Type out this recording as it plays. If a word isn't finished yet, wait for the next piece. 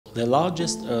The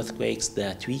largest earthquakes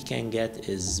that we can get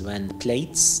is when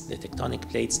plates, the tectonic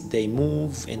plates, they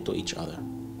move into each other.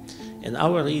 In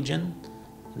our region,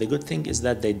 the good thing is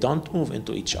that they don't move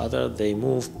into each other, they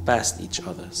move past each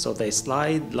other. So they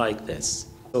slide like this.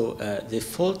 So the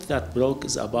fault that broke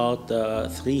is about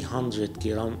 300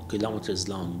 kilometers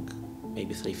long,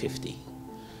 maybe 350.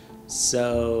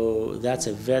 So that's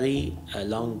a very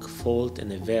long fault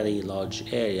in a very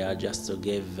large area. Just to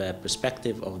give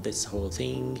perspective of this whole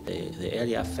thing, the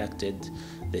area affected,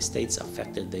 the states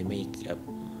affected, they make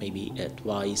maybe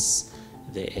twice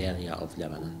the area of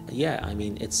Lebanon. Yeah, I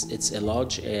mean, it's a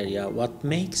large area. What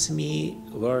makes me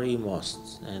worry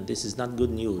most, and this is not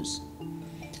good news,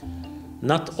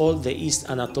 not all the East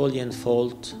Anatolian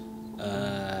fault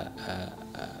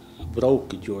broke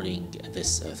during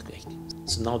this earthquake.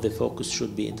 So now the focus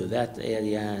should be into that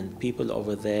area, and people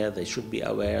over there, they should be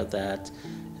aware that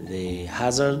the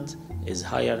hazard is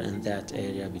higher in that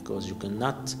area, because you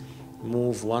cannot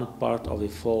move one part of a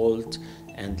fault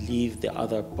and leave the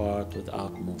other part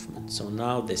without movement. So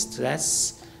now the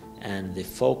stress and the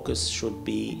focus should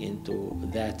be into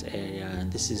that area,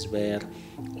 and this is where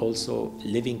also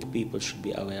living people should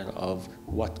be aware of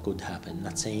what could happen.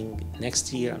 Not saying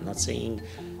next year, I'm not saying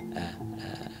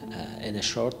in a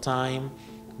short time,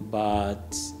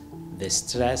 but the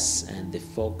stress and the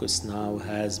focus now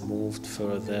has moved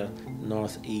further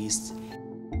northeast.